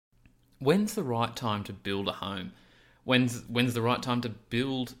When's the right time to build a home? When's the right time to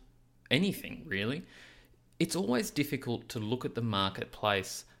build anything, really? It's always difficult to look at the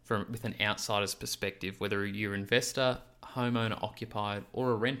marketplace with an outsider's perspective, whether you're an investor, homeowner occupied, or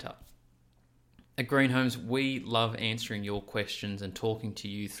a renter. At Green Homes, we love answering your questions and talking to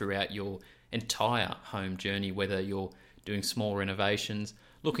you throughout your entire home journey, whether you're doing small renovations,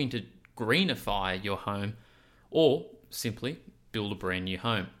 looking to greenify your home, or simply build a brand new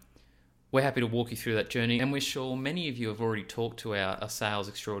home. We're happy to walk you through that journey, and we're sure many of you have already talked to our sales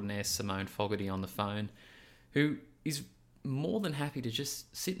extraordinaire, Simone Fogarty, on the phone, who is more than happy to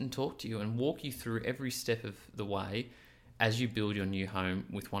just sit and talk to you and walk you through every step of the way as you build your new home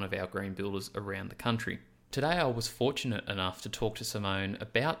with one of our green builders around the country. Today I was fortunate enough to talk to Simone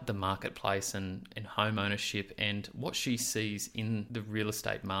about the marketplace and home ownership and what she sees in the real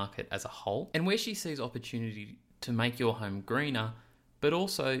estate market as a whole, and where she sees opportunity to make your home greener, but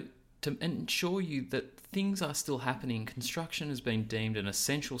also to ensure you that things are still happening. Construction has been deemed an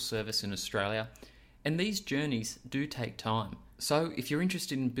essential service in Australia, and these journeys do take time. So if you're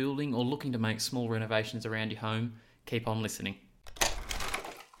interested in building or looking to make small renovations around your home, keep on listening.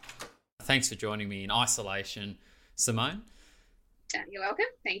 Thanks for joining me in isolation, Simone. You're welcome.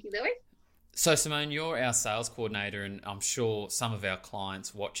 Thank you, Louis. So Simone, you're our sales coordinator, and I'm sure some of our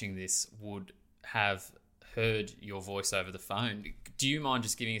clients watching this would have heard your voice over the phone. Do you mind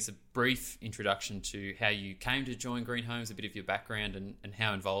just giving us a brief introduction to how you came to join Green Homes, a bit of your background and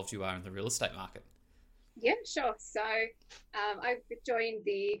how involved you are in the real estate market? Yeah, sure. So I joined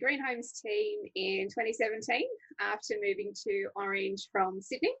the Green Homes team in 2017 after moving to Orange from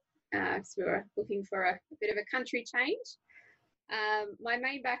Sydney. So we were looking for a bit of a country change. My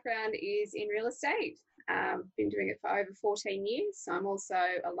main background is in real estate. Been doing it for over 14 years. So I'm also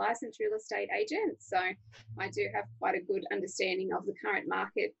a licensed real estate agent. So I do have quite a good understanding of the current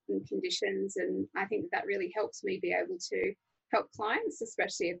market and conditions. And I think that really helps me be able to help clients,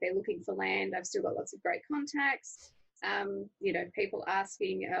 especially if they're looking for land. I've still got lots of great contacts. People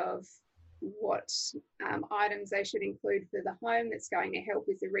asking of what items they should include for the home that's going to help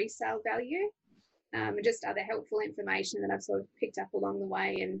with the resale value, and just other helpful information that I've sort of picked up along the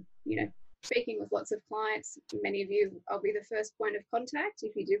way. And, speaking with lots of clients, many of you, I'll be the first point of contact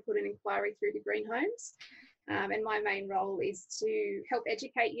if you do put an inquiry through to Green Homes. And my main role is to help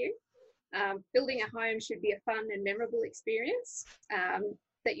educate you. Building a home should be a fun and memorable experience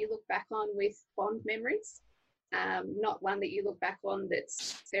that you look back on with fond memories, not one that you look back on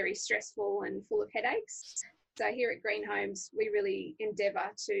that's very stressful and full of headaches. So here at Green Homes, we really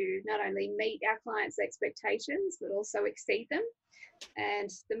endeavour to not only meet our clients' expectations, but also exceed them. And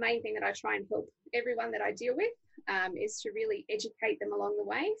the main thing that I try and help everyone that I deal with is to really educate them along the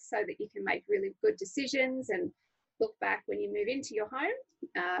way so that you can make really good decisions and look back when you move into your home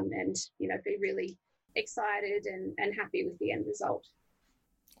and be really excited and happy with the end result.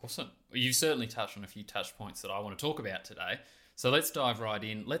 Awesome. Well, you've certainly touched on a few touch points that I want to talk about today. So let's dive right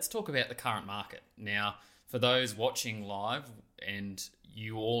in. Let's talk about the current market. Now, for those watching live, and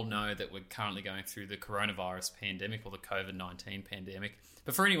you all know that we're currently going through the coronavirus pandemic or the COVID-19 pandemic,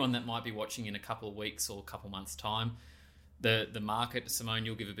 but for anyone that might be watching in a couple of weeks or a couple of months' time, the market, Simone,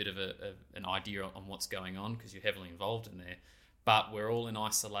 you'll give a bit of an idea on what's going on because you're heavily involved in there. But we're all in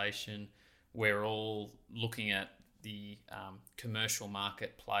isolation. We're all looking at the commercial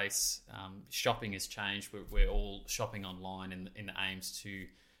marketplace. Shopping has changed. We're all shopping online in the aims to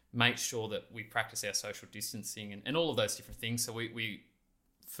make sure that we practice our social distancing and all of those different things. So we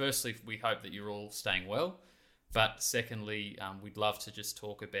firstly, we hope that you're all staying well. But secondly, we'd love to just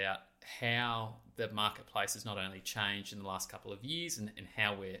talk about how the marketplace has not only changed in the last couple of years and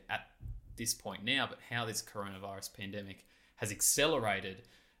how we're at this point now, but how this coronavirus pandemic has accelerated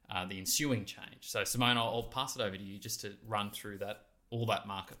the ensuing change. So Simone, I'll pass it over to you just to run through all that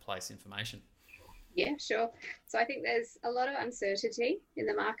marketplace information. Yeah, sure. So I think there's a lot of uncertainty in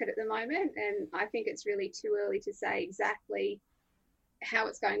the market at the moment, and I think it's really too early to say exactly how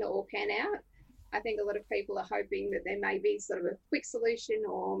it's going to all pan out. I think a lot of people are hoping that there may be sort of a quick solution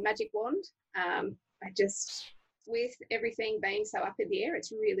or magic wand. With everything being so up in the air,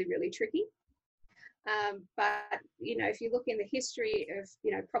 it's really, really tricky. But if you look in the history of,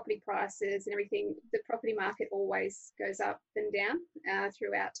 property prices and everything, the property market always goes up and down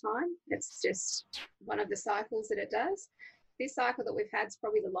throughout time. It's just one of the cycles that it does. This cycle that we've had is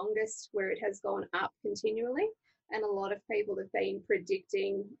probably the longest, where it has gone up continually. And a lot of people have been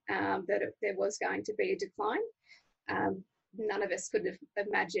predicting that there was going to be a decline. None of us could have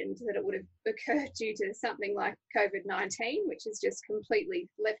imagined that it would have occurred due to something like COVID-19, which is just completely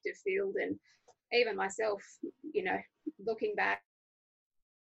left of field. And even myself, looking back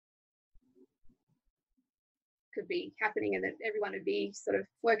could be happening and that everyone would be sort of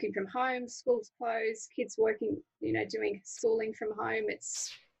working from home, schools closed, kids working, doing schooling from home.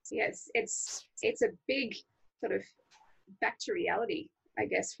 It's a big sort of back to reality, I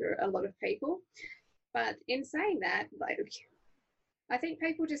guess, for a lot of people. But in saying that, like, I think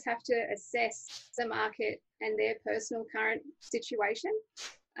people just have to assess the market and their personal current situation.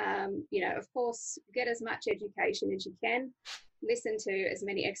 Of course, get as much education as you can, listen to as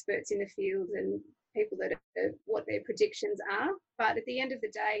many experts in the field and people that are, what their predictions are. But at the end of the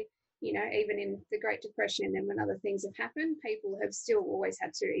day, even in the Great Depression and when other things have happened, people have still always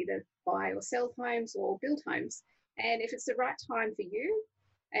had to either buy or sell homes or build homes. And if it's the right time for you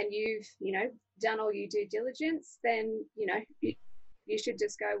and you've, done all your due diligence, then, you should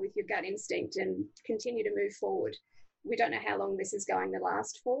just go with your gut instinct and continue to move forward. We don't know how long this is going to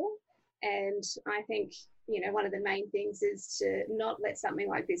last for. And I think, one of the main things is to not let something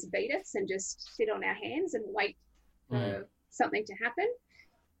like this beat us and just sit on our hands and wait for something to happen.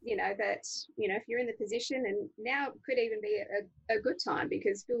 If you're in the position, and now could even be a good time,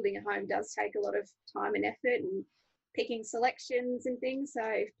 because building a home does take a lot of time and effort and picking selections and things. So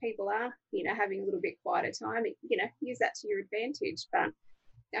if people are, having a little bit quieter time, use that to your advantage. But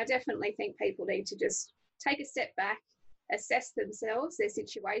I definitely think people need to just take a step back, assess themselves, their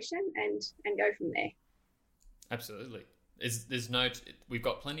situation, and go from there. Absolutely. We've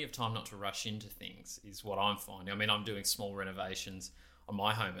got plenty of time not to rush into things, is what I'm finding. I mean, I'm doing small renovations on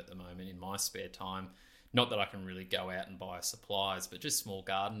my home at the moment in my spare time. Not that I can really go out and buy supplies, but just small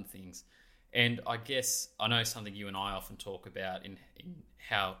garden things. And I guess I know something you and I often talk about in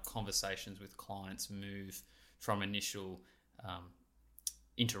how conversations with clients move from initial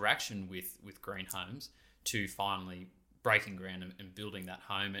interaction with green homes to finally breaking ground and building that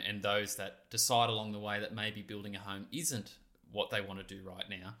home, and those that decide along the way that maybe building a home isn't what they want to do right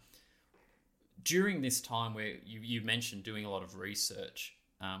now. During this time where you mentioned doing a lot of research,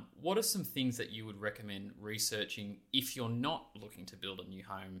 what are some things that you would recommend researching if you're not looking to build a new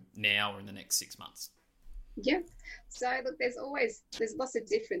home now or in the next 6 months? Yeah. So look, there's lots of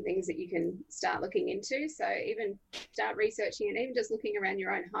different things that you can start looking into. So even start researching and even just looking around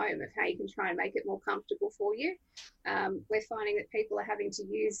your own home of how you can try and make it more comfortable for you. We're finding that people are having to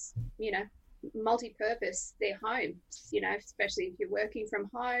use, multi-purpose their home, especially if you're working from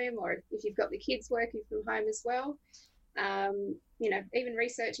home or if you've got the kids working from home as well. Even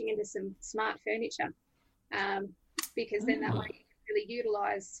researching into some smart furniture, because then that way you can really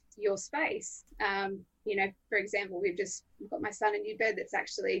utilize your space. For example, we've got my son a new bed that's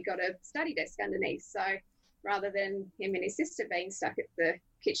actually got a study desk underneath. So rather than him and his sister being stuck at the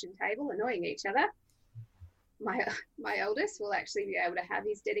kitchen table annoying each other, my eldest will actually be able to have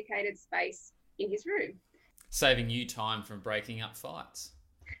his dedicated space in his room. Saving you time from breaking up fights.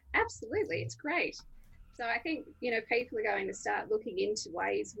 Absolutely. It's great. So I think, people are going to start looking into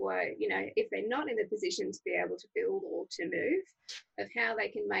ways where, if they're not in the position to be able to build or to move, of how they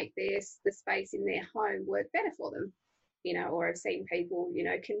can make the space in their home work better for them. Or I've seen people,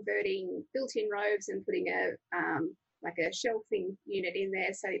 converting built-in robes and putting a shelving unit in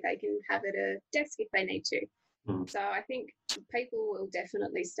there so they can have it a desk if they need to. So I think people will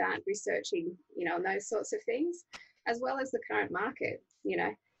definitely start researching, on those sorts of things, as well as the current market,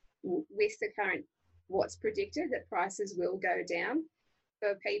 with the current what's predicted that prices will go down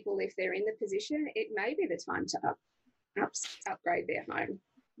for people. If they're in the position, it may be the time to upgrade their home,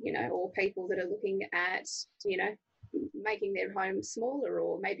 or people that are looking at, making their home smaller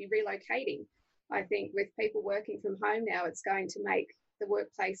or maybe relocating. I think with people working from home now, it's going to make the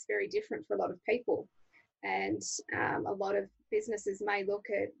workplace very different for a lot of people. And a lot of businesses may look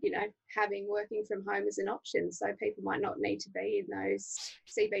at, having working from home as an option. So people might not need to be in those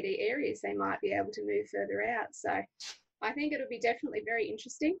CBD areas. They might be able to move further out. So I think it'll be definitely very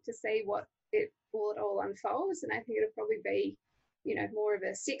interesting to see what it all unfolds. And I think it'll probably be, more of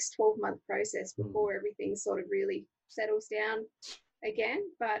a 6-12 month process before everything sort of really settles down again.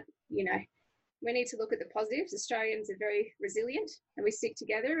 But, we need to look at the positives. Australians are very resilient and we stick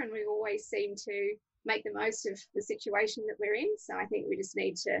together, and we always seem to make the most of the situation that we're in. So I think we just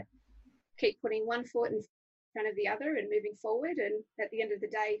need to keep putting one foot in front of the other and moving forward. And at the end of the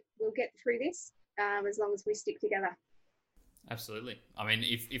day, we'll get through this as long as we stick together. Absolutely. I mean,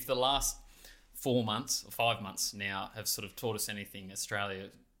 if the last 4 months or 5 months now have sort of taught us anything, Australia,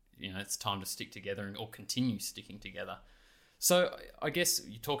 it's time to stick together or continue sticking together. So I guess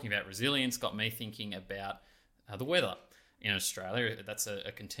you're talking about resilience got me thinking about the weather in Australia. That's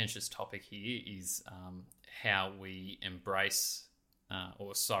a contentious topic here, is how we embrace,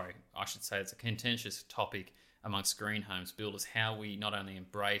 I should say it's a contentious topic amongst green homes builders, how we not only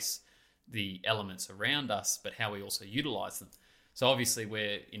embrace the elements around us, but how we also utilize them. So obviously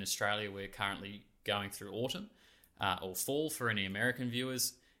in Australia, we're currently going through autumn or fall for any American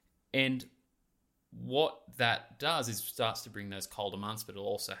viewers. And what that does is starts to bring those colder months, but it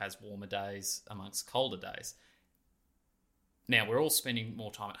also has warmer days amongst colder days. Now, we're all spending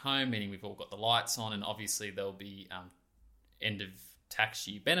more time at home, meaning we've all got the lights on, and obviously there'll be end of tax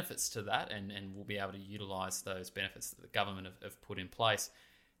year benefits to that, and we'll be able to utilise those benefits that the government have put in place.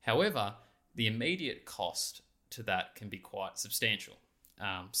 However, the immediate cost to that can be quite substantial.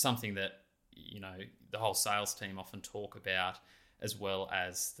 Something that, the whole sales team often talk about, as well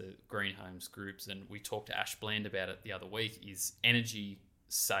as the green homes groups, and we talked to Ash Bland about it the other week, is energy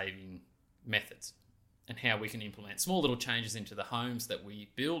saving methods and how we can implement small little changes into the homes that we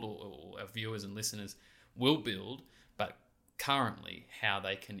build or our viewers and listeners will build, but currently how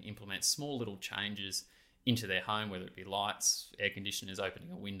they can implement small little changes into their home, whether it be lights, air conditioners,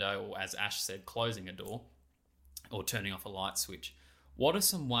 opening a window, or as Ash said, closing a door or turning off a light switch. What are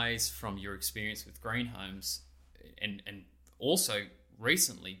some ways from your experience with green homes and also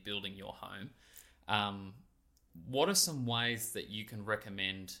recently building your home, what are some ways that you can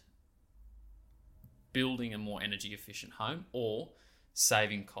recommend building a more energy efficient home or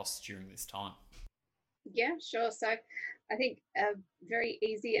saving costs during this time? Yeah, sure. So I think a very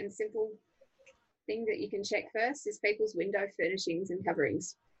easy and simple thing that you can check first is people's window furnishings and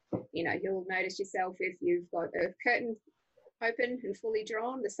coverings. You'll notice yourself if you've got a curtain open and fully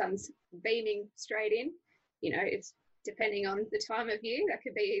drawn, the sun's beaming straight in. It's depending on the time of year, that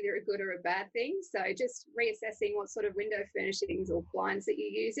could be either a good or a bad thing. So just reassessing what sort of window furnishings or blinds that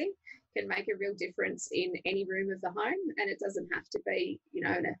you're using can make a real difference in any room of the home. And it doesn't have to be,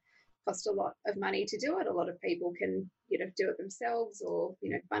 cost a lot of money to do it. A lot of people can, do it themselves, or,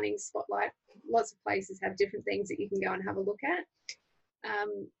 Bunnings, Spotlight. Lots of places have different things that you can go and have a look at.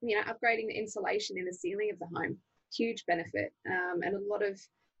 Upgrading the insulation in the ceiling of the home, huge benefit. And a lot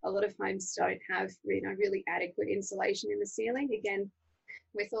of homes don't have, really adequate insulation in the ceiling. Again,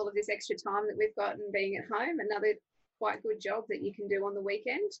 with all of this extra time that we've got and being at home, another quite good job that you can do on the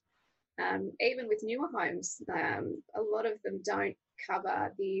weekend. Even with newer homes, a lot of them don't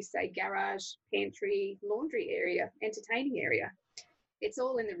cover the, say, garage, pantry, laundry area, entertaining area. It's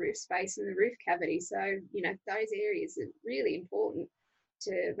all in the roof space and the roof cavity. So, those areas are really important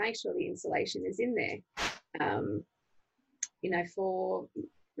to make sure the insulation is in there. For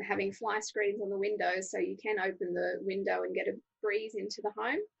having fly screens on the windows so you can open the window and get a breeze into the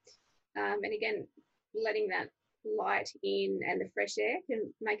home. And again, letting that light in and the fresh air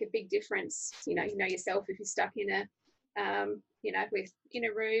can make a big difference. You know yourself, if you're stuck in a in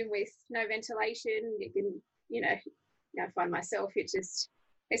a room with no ventilation, you can find myself, it's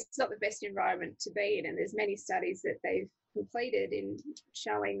not the best environment to be in. And there's many studies that they've completed in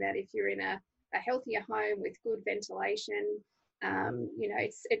showing that if you're in a healthier home with good ventilation,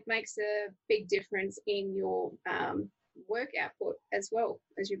 it makes a big difference in your work output as well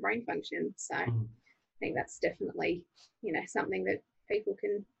as your brain function. So I think that's definitely, something that people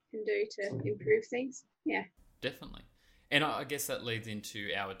can do to improve things. Yeah, definitely. And I guess that leads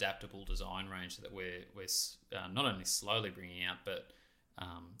into our adaptable design range that we're not only slowly bringing out, but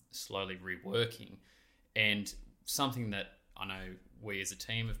slowly reworking. And something that I know we as a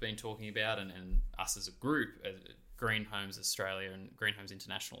team have been talking about, and us as a group, Green Homes Australia and Green Homes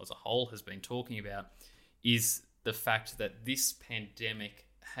International as a whole has been talking about, is the fact that this pandemic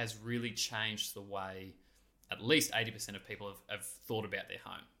has really changed the way at least 80% of people have thought about their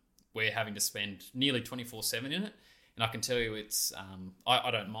home. We're having to spend nearly 24/7 in it. And I can tell you it's, I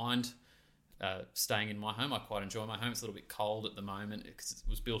don't mind staying in my home. I quite enjoy my home. It's a little bit cold at the moment because it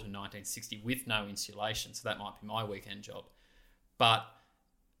was built in 1960 with no insulation. So that might be my weekend job. But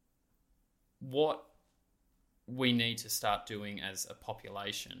what we need to start doing as a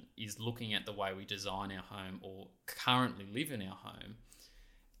population is looking at the way we design our home or currently live in our home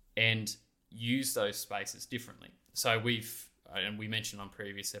and use those spaces differently. So we mentioned on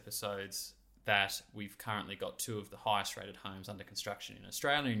previous episodes that we've currently got 2 of the highest rated homes under construction in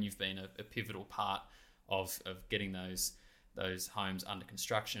Australia, and you've been a pivotal part of getting those homes under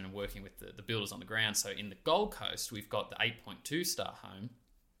construction and working with the builders on the ground. So in the Gold Coast, we've got the 8.2 star home,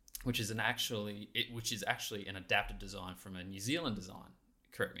 which is actually an adapted design from a New Zealand design.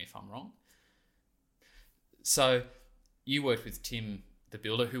 Correct me if I'm wrong. So you worked with Tim, the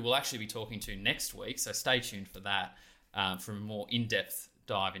builder, who we'll actually be talking to next week. So stay tuned for that, for a more in-depth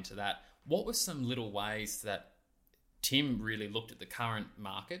dive into that. What were some little ways that Tim really looked at the current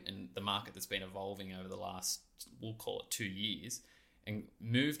market and the market that's been evolving over the last, we'll call it 2 years, and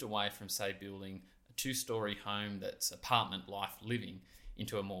moved away from, say, building a 2-story home that's apartment life living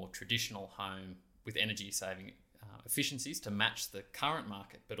into a more traditional home with energy saving efficiencies to match the current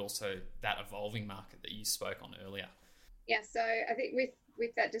market, but also that evolving market that you spoke on earlier? Yeah, so I think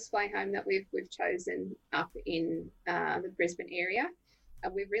with that display home that we've chosen up in the Brisbane area,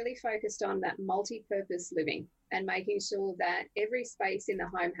 we've really focused on that multi-purpose living and making sure that every space in the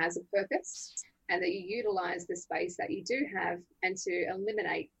home has a purpose and that you utilise the space that you do have and to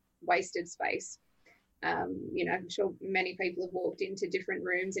eliminate wasted space. I'm sure many people have walked into different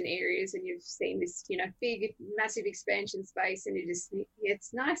rooms and areas and you've seen this, big, massive expansion space and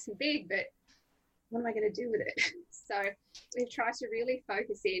it's nice and big, but what am I going to do with it? So we've tried to really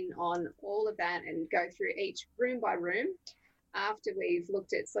focus in on all of that and go through each room by room after we've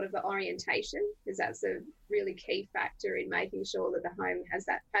looked at sort of the orientation, because that's a really key factor in making sure that the home has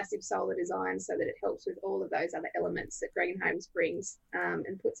that passive solar design so that it helps with all of those other elements that Green Homes brings and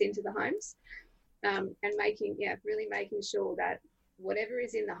puts into the homes. And really making sure that whatever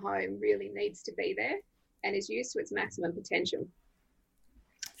is in the home really needs to be there and is used to its maximum potential.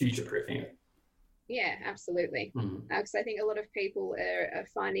 Future-proofing it. Yeah, absolutely. Because I think a lot of people are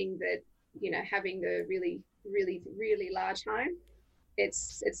finding that, having the really, really, really large home,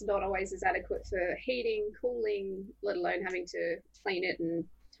 it's not always as adequate for heating, cooling, let alone having to clean it and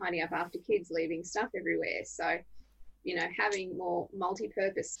tidy up after kids leaving stuff everywhere. So, having more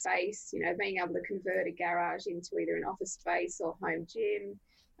multi-purpose space, being able to convert a garage into either an office space or home gym,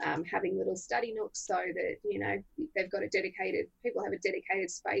 having little study nooks so that, they've got people have a dedicated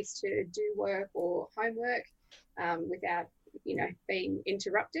space to do work or homework without, being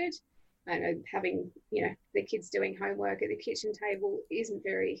interrupted. I know having, the kids doing homework at the kitchen table isn't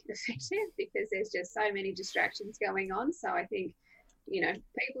very effective because there's just so many distractions going on. So I think,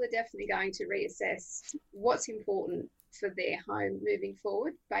 people are definitely going to reassess what's important for their home moving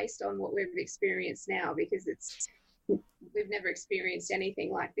forward based on what we've experienced now, because we've never experienced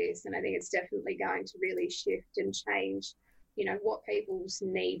anything like this. And I think it's definitely going to really shift and change, what people's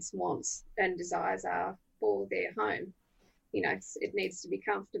needs, wants and desires are for their home. It needs to be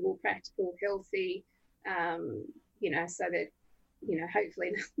comfortable, practical, healthy, so that,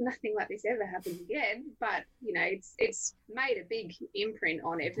 hopefully nothing like this ever happens again. But, it's made a big imprint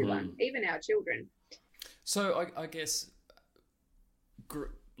on everyone, even our children. So I guess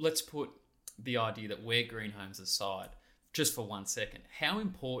let's put the idea that we're Green Homes aside just for 1 second. How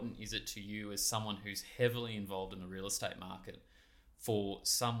important is it to you as someone who's heavily involved in the real estate market for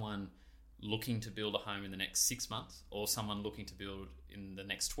someone looking to build a home in the next 6 months or someone looking to build in the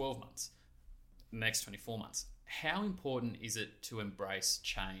next 12 months, the next 24 months? How important is it to embrace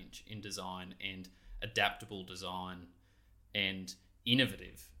change in design and adaptable design and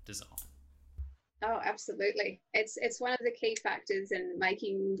innovative design? Oh, absolutely. It's one of the key factors in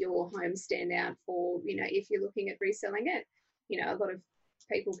making your home stand out for, if you're looking at reselling it. A lot of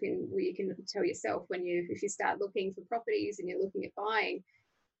people you can tell yourself if you start looking for properties and you're looking at buying,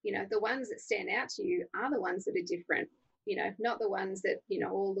 the ones that stand out to you are the ones that are different, not the ones that,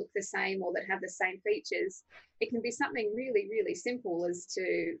 all look the same or that have the same features. It can be something really, really simple as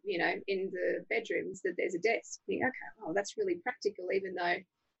to, in the bedrooms that there's a desk. You think, okay, well, that's really practical, even though,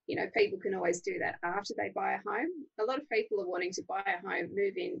 people can always do that after they buy a home. A lot of people are wanting to buy a home,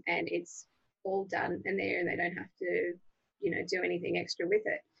 move in, and it's all done and there, and they don't have to, do anything extra with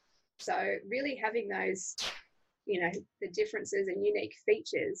it. So really having those, the differences and unique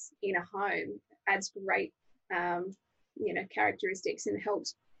features in a home adds great, characteristics and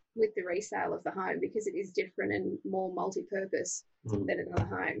helps with the resale of the home because it is different and more multi-purpose than another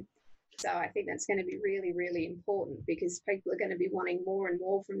home. So I think that's going to be really, really important because people are going to be wanting more and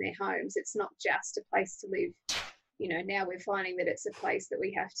more from their homes. It's not just a place to live. Now we're finding that it's a place that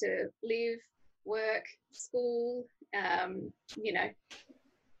we have to live, work, school,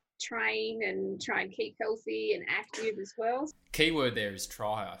 train and try and keep healthy and active as well. Keyword there is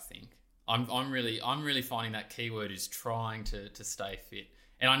try, I think. I'm really finding that keyword is trying to stay fit.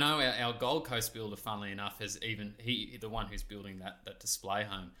 And I know our Gold Coast builder, funnily enough, the one who's building that display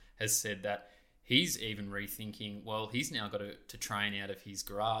home, has said that he's even rethinking, well, he's now got to train out of his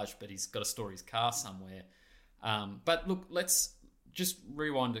garage, but he's got to store his car somewhere. But look, let's just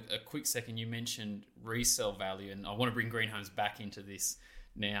rewind a quick second. You mentioned resale value, and I want to bring Green Homes back into this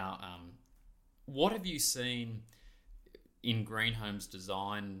now. What have you seen in Green Homes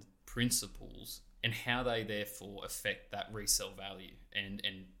design principles and how they therefore affect that resale value and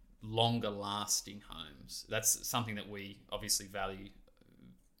longer lasting homes? That's something that we obviously value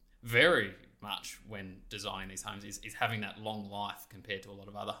very much when designing these homes is having that long life compared to a lot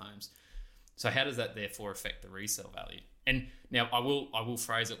of other homes. So how does that therefore affect the resale value? And now I will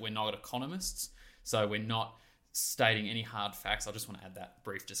phrase it, we're not economists, so we're not stating any hard facts, I just want to add that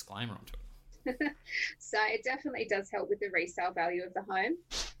brief disclaimer onto it. So it definitely does help with the resale value of the home,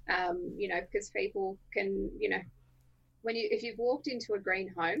 because people can, if you've walked into a green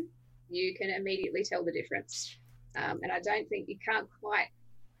home, you can immediately tell the difference. And I don't think you can't quite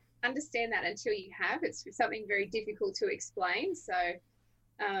understand that until you have. It's something very difficult to explain. So,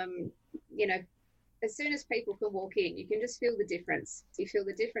 as soon as people can walk in, you can just feel the difference. You feel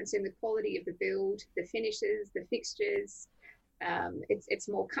the difference in the quality of the build, the finishes, the fixtures. It's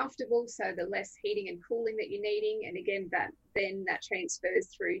more comfortable, so the less heating and cooling that you're needing. And again, that transfers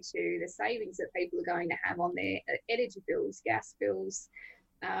through to the savings that people are going to have on their energy bills, gas bills.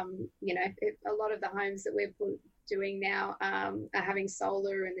 A lot of the homes that we're doing now are having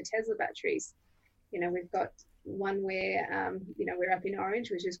solar and the Tesla batteries. We've got one where, we're up in Orange,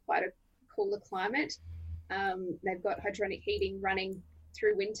 which is quite a cooler climate. They've got hydronic heating running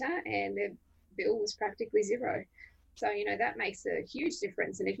through winter and their bill was practically zero. So, that makes a huge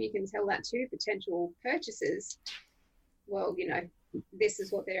difference. And if you can tell that to potential purchasers, well, this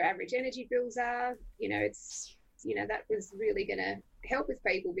is what their average energy bills are, that was really going to help with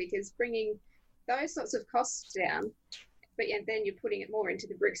people, because bringing those sorts of costs down, but then you're putting it more into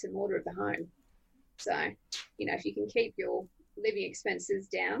the bricks and mortar of the home. So, if you can keep your living expenses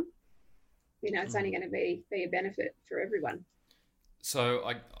down, it's only going to be a benefit for everyone. So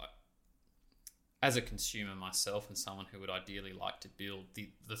I as a consumer myself and someone who would ideally like to build,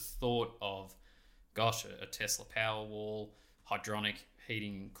 the thought of, gosh, a Tesla Powerwall, hydronic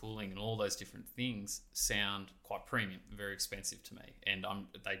heating and cooling and all those different things sound quite premium, very expensive to me. And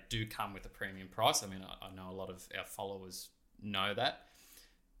they do come with a premium price. I mean, I know a lot of our followers know that.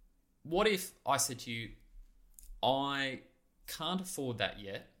 What if I said to you, I can't afford that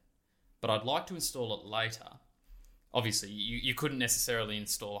yet, but I'd like to install it later? Obviously, you couldn't necessarily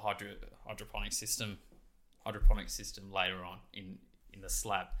install a hydroponic system later on in the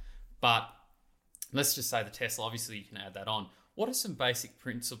slab. But let's just say the Tesla, obviously you can add that on. What are some basic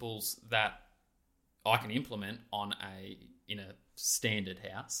principles that I can implement in a standard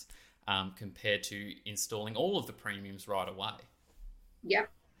house compared to installing all of the premiums right away? Yeah.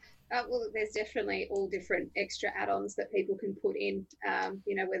 Well, there's definitely all different extra add-ons that people can put in,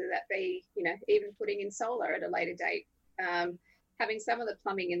 whether that be, even putting in solar at a later date, having some of the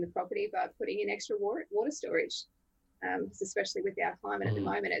plumbing in the property, but putting in extra water storage, especially with our climate at the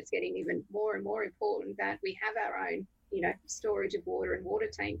moment, it's getting even more and more important that we have our own, storage of water and water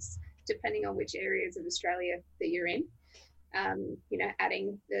tanks, depending on which areas of Australia that you're in.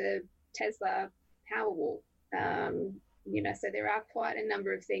 Adding the Tesla Powerwall, so there are quite a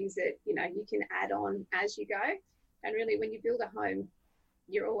number of things that, you can add on as you go. And really, when you build a home,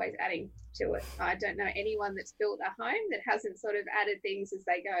 you're always adding to it. I don't know anyone that's built a home that hasn't sort of added things as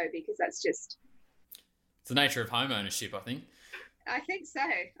they go, because that's just... It's the nature of home ownership, I think. I think so.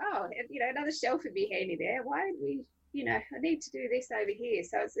 Oh, another shelf would be handy there. Why would we, I need to do this over here.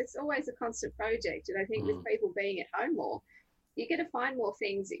 So it's always a constant project. And I think with people being at home more, you're going to find more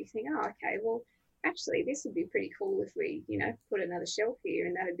things that you think, oh, okay, well, actually, this would be pretty cool if we, put another shelf here,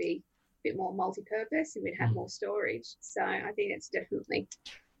 and that would be a bit more multi-purpose and we'd have more storage. So I think it's definitely,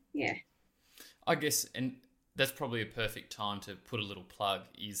 yeah. I guess, and that's probably a perfect time to put a little plug,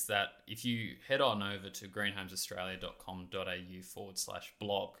 is that if you head on over to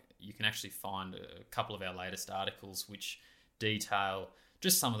greenhomesaustralia.com.au/blog, you can actually find a couple of our latest articles which detail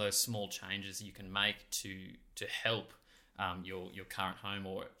just some of those small changes you can make to help your current home,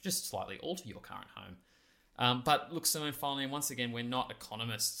 or just slightly alter your current home. But look, Simone, finally, and once again, we're not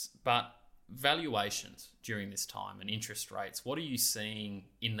economists, but valuations during this time and interest rates, what are you seeing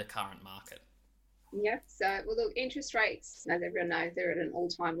in the current market? Yeah, so, well, look, interest rates, as everyone knows, they're at an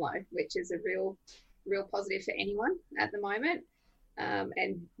all-time low, which is a real positive for anyone at the moment.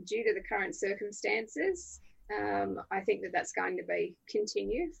 And due to the current circumstances, I think that's going to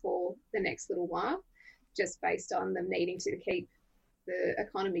continue for the next little while, just based on them needing to keep the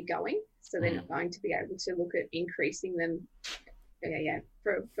economy going. So they're not going to be able to look at increasing them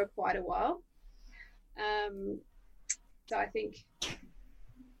for quite a while. So I think,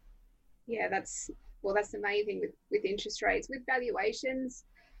 that's the main thing with interest rates. With valuations,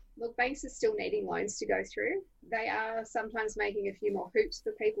 look, banks are still needing loans to go through. They are sometimes making a few more hoops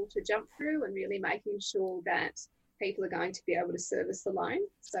for people to jump through, and really making sure that people are going to be able to service the loan.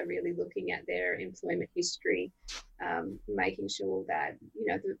 So really looking at their employment history, making sure that,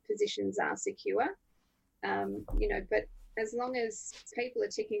 the positions are secure. But as long as people are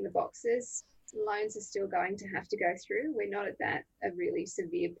ticking the boxes, loans are still going to have to go through. We're not at a really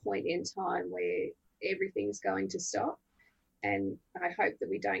severe point in time where everything's going to stop. And I hope that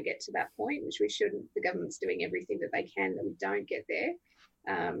we don't get to that point, which we shouldn't. The government's doing everything that they can that we don't get there,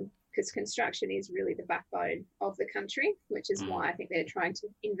 because construction is really the backbone of the country, which is why I think they're trying to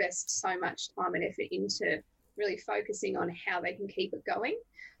invest so much time and effort into really focusing on how they can keep it going.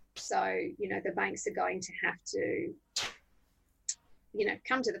 So, the banks are going to have to,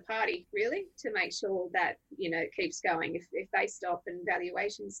 come to the party really to make sure that, it keeps going. If they stop and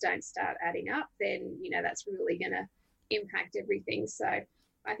valuations don't start adding up, then, that's really going to impact everything. So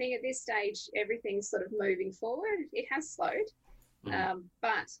I think at this stage, everything's sort of moving forward. It has slowed,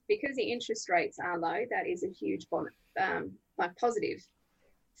 but because the interest rates are low, that is a huge positive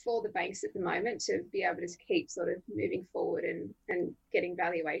for the banks at the moment to be able to keep sort of moving forward and getting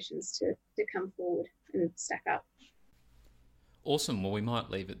valuations to come forward and stack up. Awesome. Well, we might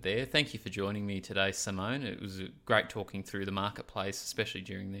leave it there. Thank you for joining me today, Simone. It was great talking through the marketplace, especially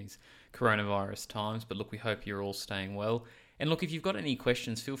during these coronavirus times. But look, we hope you're all staying well. And look, if you've got any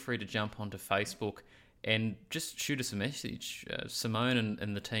questions, feel free to jump onto Facebook and just shoot us a message. Simone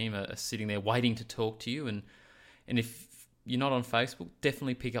and the team are sitting there waiting to talk to you. And if you're not on Facebook,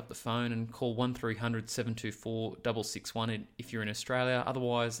 definitely pick up the phone and call 1300 724 661 if you're in Australia.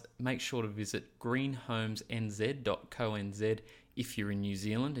 Otherwise, make sure to visit greenhomesnz.co.nz if you're in New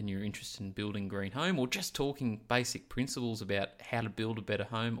Zealand and you're interested in building green home or just talking basic principles about how to build a better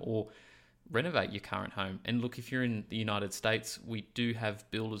home or renovate your current home. And look, if you're in the United States, we do have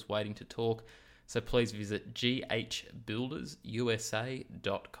builders waiting to talk. So please visit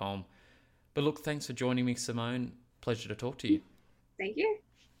ghbuildersusa.com. But look, thanks for joining me, Simone. Pleasure to talk to you. Thank you.